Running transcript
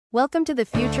Welcome to the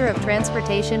future of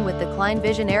transportation with the Klein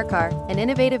Vision AirCar, an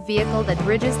innovative vehicle that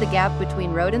bridges the gap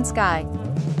between road and sky.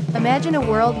 Imagine a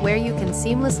world where you can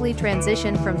seamlessly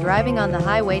transition from driving on the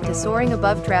highway to soaring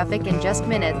above traffic in just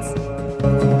minutes.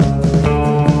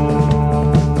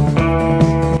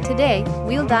 Today,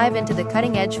 we'll dive into the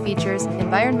cutting-edge features,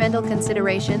 environmental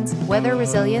considerations, weather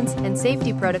resilience, and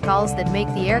safety protocols that make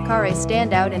the AirCar a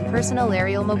standout in personal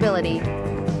aerial mobility.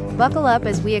 Buckle up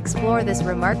as we explore this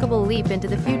remarkable leap into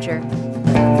the future.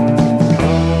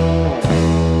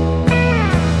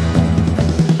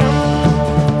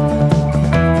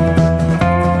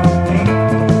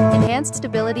 Enhanced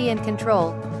stability and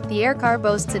control. The AirCar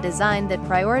boasts a design that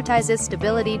prioritizes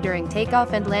stability during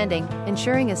takeoff and landing,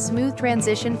 ensuring a smooth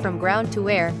transition from ground to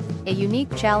air, a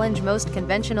unique challenge most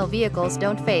conventional vehicles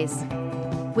don't face.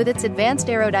 With its advanced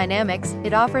aerodynamics,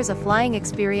 it offers a flying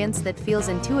experience that feels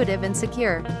intuitive and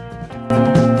secure.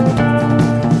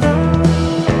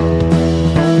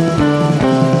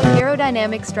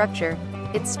 Aerodynamic structure.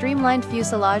 Its streamlined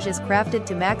fuselage is crafted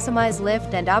to maximize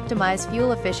lift and optimize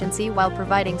fuel efficiency while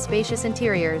providing spacious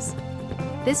interiors.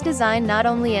 This design not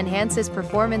only enhances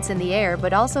performance in the air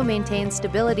but also maintains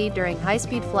stability during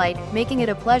high-speed flight, making it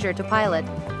a pleasure to pilot.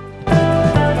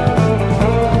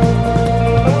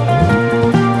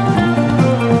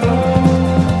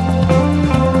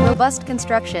 Robust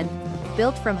construction.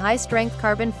 Built from high-strength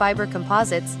carbon fiber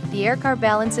composites, the AirCar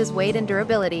balances weight and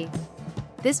durability.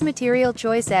 This material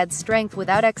choice adds strength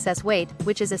without excess weight,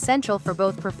 which is essential for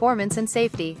both performance and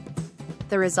safety.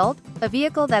 The result? A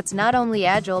vehicle that's not only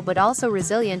agile but also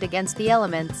resilient against the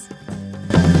elements.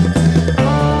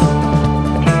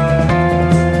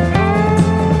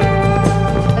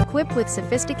 Equipped with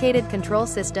sophisticated control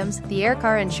systems, the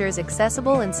AirCar ensures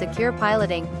accessible and secure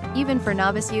piloting, even for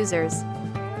novice users.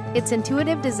 Its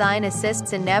intuitive design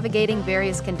assists in navigating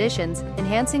various conditions,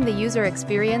 enhancing the user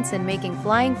experience and making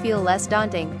flying feel less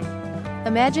daunting.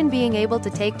 Imagine being able to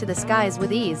take to the skies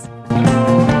with ease.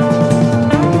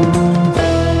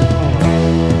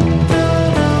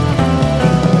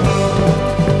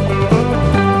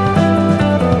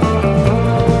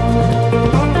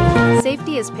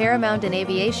 Safety is paramount in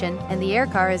aviation, and the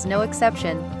AirCar is no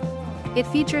exception. It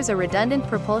features a redundant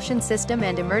propulsion system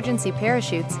and emergency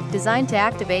parachutes, designed to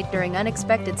activate during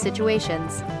unexpected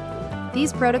situations.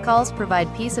 These protocols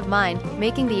provide peace of mind,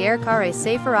 making the AirCar a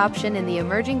safer option in the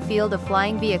emerging field of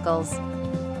flying vehicles.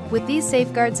 With these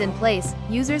safeguards in place,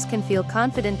 users can feel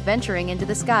confident venturing into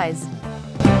the skies.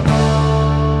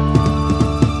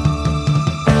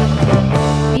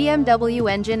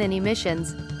 BMW engine and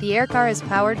emissions. The AirCar is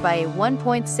powered by a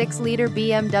 1.6-liter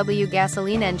BMW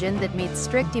gasoline engine that meets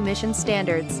strict emission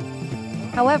standards.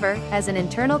 However, as an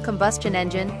internal combustion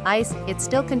engine, ICE, it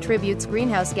still contributes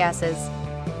greenhouse gases.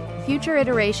 Future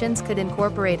iterations could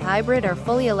incorporate hybrid or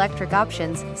fully electric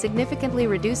options, significantly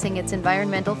reducing its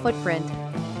environmental footprint.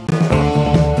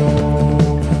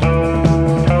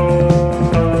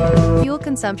 Fuel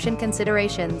consumption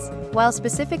considerations. While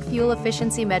specific fuel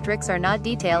efficiency metrics are not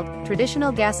detailed,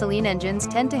 traditional gasoline engines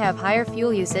tend to have higher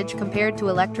fuel usage compared to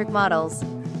electric models.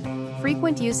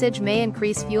 Frequent usage may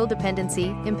increase fuel dependency,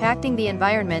 impacting the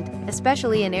environment,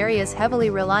 especially in areas heavily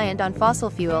reliant on fossil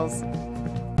fuels.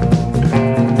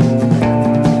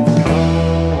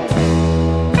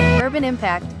 Urban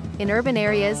impact. In urban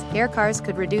areas, AirCars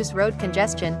could reduce road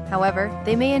congestion, however,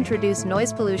 they may introduce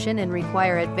noise pollution and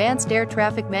require advanced air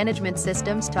traffic management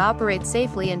systems to operate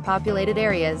safely in populated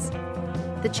areas.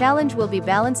 The challenge will be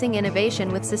balancing innovation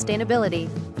with sustainability.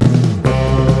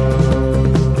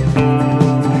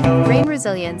 Rain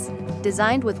resilience.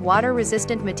 Designed with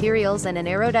water-resistant materials and an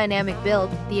aerodynamic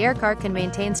build, the AirCar can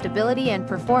maintain stability and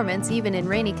performance even in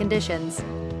rainy conditions.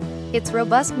 Its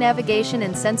robust navigation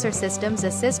and sensor systems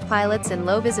assist pilots in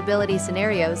low-visibility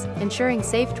scenarios, ensuring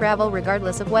safe travel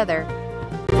regardless of weather.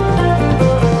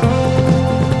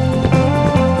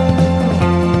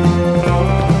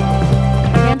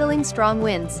 Handling strong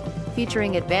winds.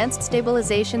 Featuring advanced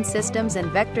stabilization systems and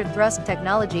vector thrust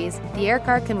technologies, the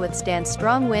AirCar can withstand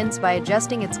strong winds by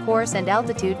adjusting its course and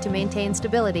altitude to maintain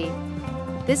stability.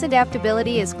 This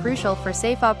adaptability is crucial for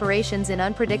safe operations in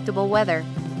unpredictable weather.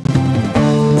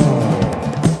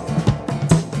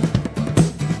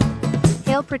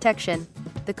 Hail protection.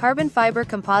 The carbon fiber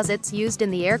composites used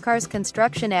in the AirCar's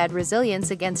construction add resilience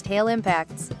against hail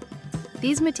impacts.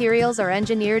 These materials are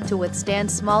engineered to withstand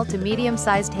small to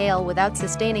medium-sized hail without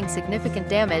sustaining significant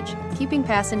damage, keeping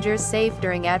passengers safe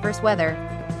during adverse weather.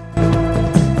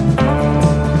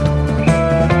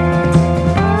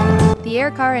 The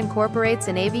AirCar incorporates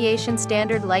an aviation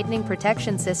standard lightning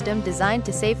protection system designed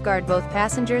to safeguard both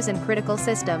passengers and critical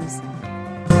systems.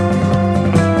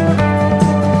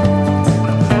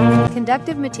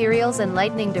 Conductive materials and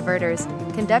lightning diverters.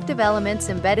 Conductive elements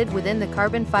embedded within the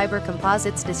carbon fiber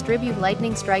composites distribute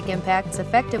lightning strike impacts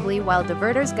effectively, while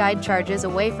diverters guide charges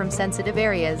away from sensitive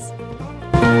areas.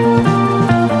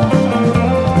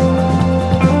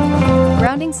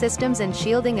 Grounding systems and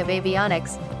shielding of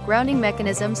avionics. Grounding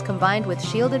mechanisms combined with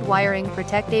shielded wiring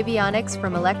protect avionics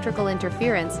from electrical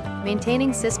interference,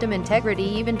 maintaining system integrity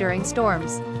even during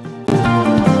storms.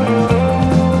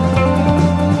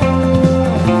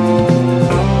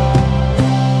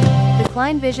 The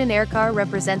Klein Vision AirCar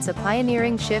represents a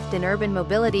pioneering shift in urban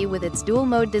mobility with its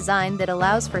dual-mode design that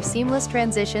allows for seamless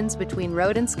transitions between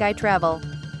road and sky travel.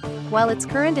 While its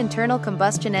current internal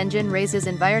combustion engine raises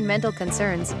environmental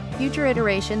concerns, future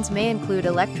iterations may include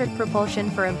electric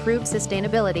propulsion for improved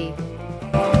sustainability.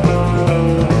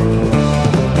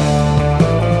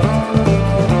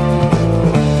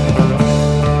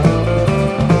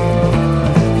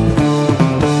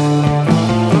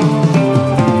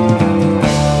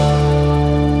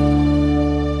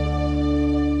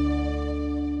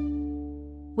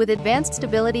 With advanced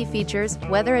stability features,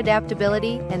 weather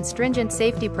adaptability, and stringent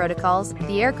safety protocols,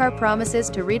 the AirCar promises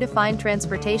to redefine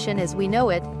transportation as we know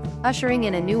it, ushering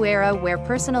in a new era where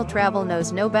personal travel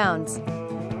knows no bounds.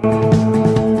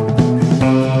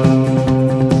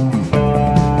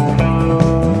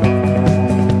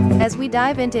 As we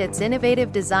dive into its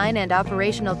innovative design and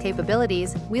operational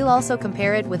capabilities, we'll also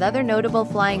compare it with other notable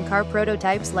flying car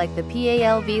prototypes like the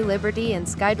PALV Liberty and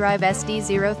SkyDrive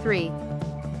SD03.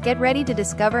 Get ready to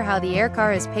discover how the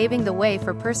AirCar is paving the way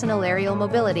for personal aerial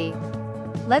mobility.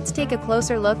 Let's take a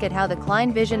closer look at how the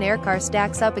Klein Vision AirCar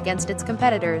stacks up against its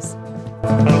competitors.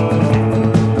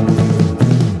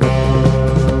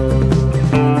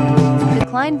 The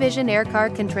Klein Vision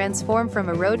AirCar can transform from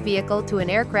a road vehicle to an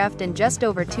aircraft in just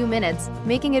over 2 minutes,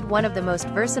 making it one of the most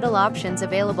versatile options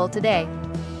available today.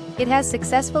 It has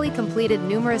successfully completed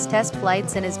numerous test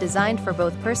flights and is designed for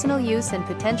both personal use and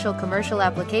potential commercial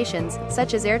applications,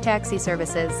 such as air taxi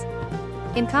services.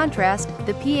 In contrast,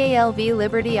 the PALV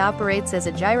Liberty operates as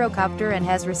a gyrocopter and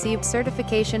has received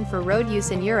certification for road use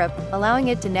in Europe, allowing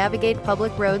it to navigate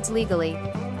public roads legally.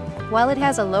 While it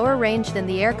has a lower range than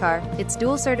the AirCar, its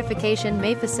dual certification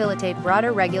may facilitate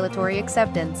broader regulatory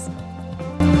acceptance.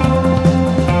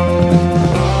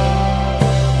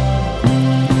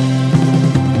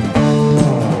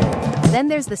 Then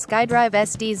there's the SkyDrive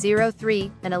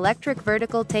SD03, an electric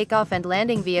vertical takeoff and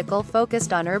landing vehicle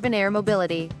focused on urban air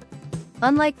mobility.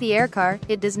 Unlike the AirCar,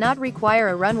 it does not require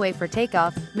a runway for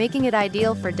takeoff, making it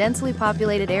ideal for densely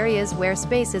populated areas where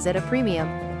space is at a premium.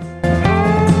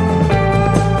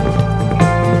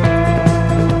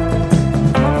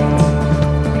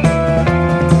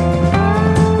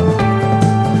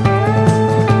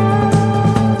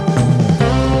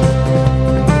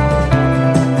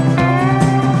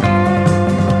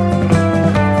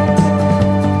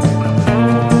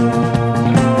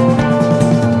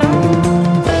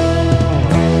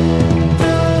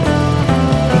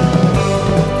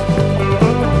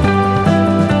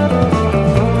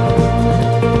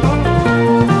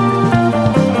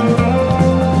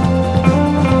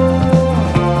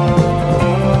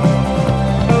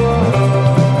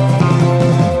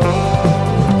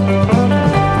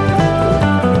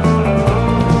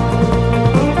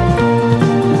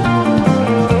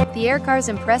 The AirCar's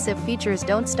impressive features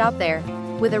don't stop there.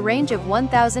 With a range of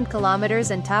 1,000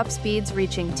 kilometers and top speeds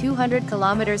reaching 200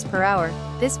 kilometers per hour,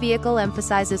 this vehicle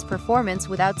emphasizes performance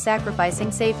without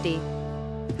sacrificing safety.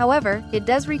 However, it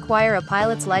does require a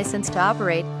pilot's license to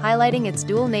operate, highlighting its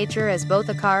dual nature as both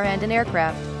a car and an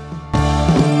aircraft.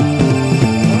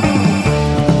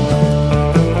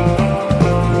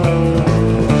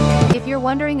 If you're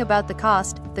wondering about the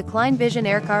cost, the Klein Vision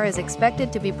AirCar is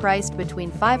expected to be priced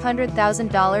between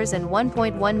 $500,000 and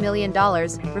 $1.1 million,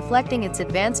 reflecting its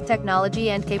advanced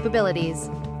technology and capabilities.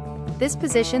 This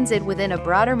positions it within a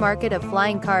broader market of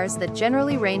flying cars that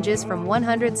generally ranges from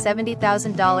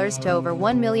 $170,000 to over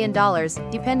 $1 million,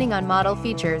 depending on model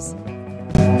features.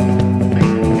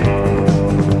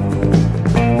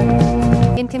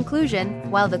 In conclusion,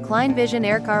 while the Klein Vision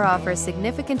AirCar offers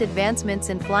significant advancements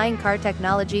in flying car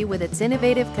technology with its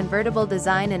innovative convertible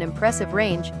design and impressive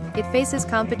range, it faces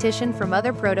competition from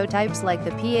other prototypes like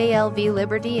the PALV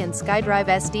Liberty and SkyDrive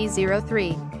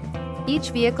SD03. Each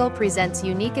vehicle presents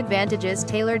unique advantages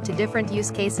tailored to different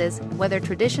use cases, whether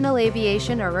traditional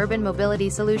aviation or urban mobility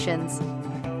solutions.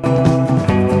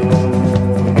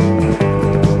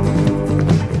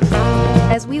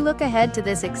 As we look ahead to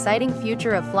this exciting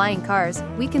future of flying cars,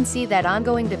 we can see that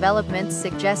ongoing developments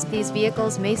suggest these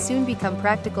vehicles may soon become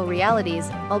practical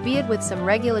realities, albeit with some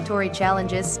regulatory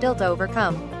challenges still to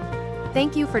overcome.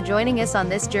 Thank you for joining us on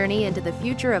this journey into the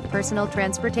future of personal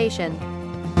transportation.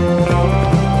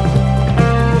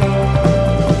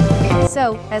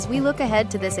 So, as we look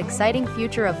ahead to this exciting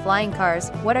future of flying cars,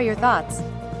 what are your thoughts?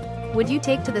 Would you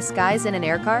take to the skies in an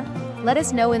aircar? Let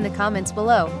us know in the comments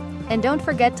below. And don't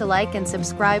forget to like and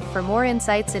subscribe for more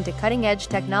insights into cutting-edge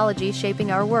technology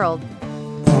shaping our world.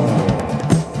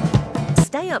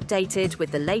 Stay updated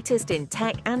with the latest in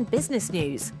tech and business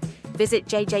news. Visit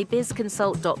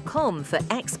jjbizconsult.com for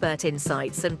expert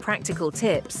insights and practical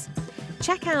tips.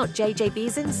 Check out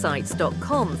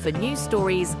jjbzinsights.com for news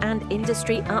stories and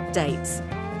industry updates.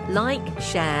 Like,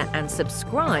 share and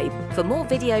subscribe for more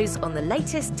videos on the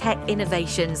latest tech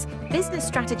innovations, business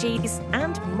strategies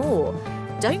and more.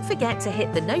 Don't forget to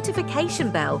hit the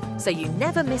notification bell so you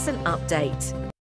never miss an update.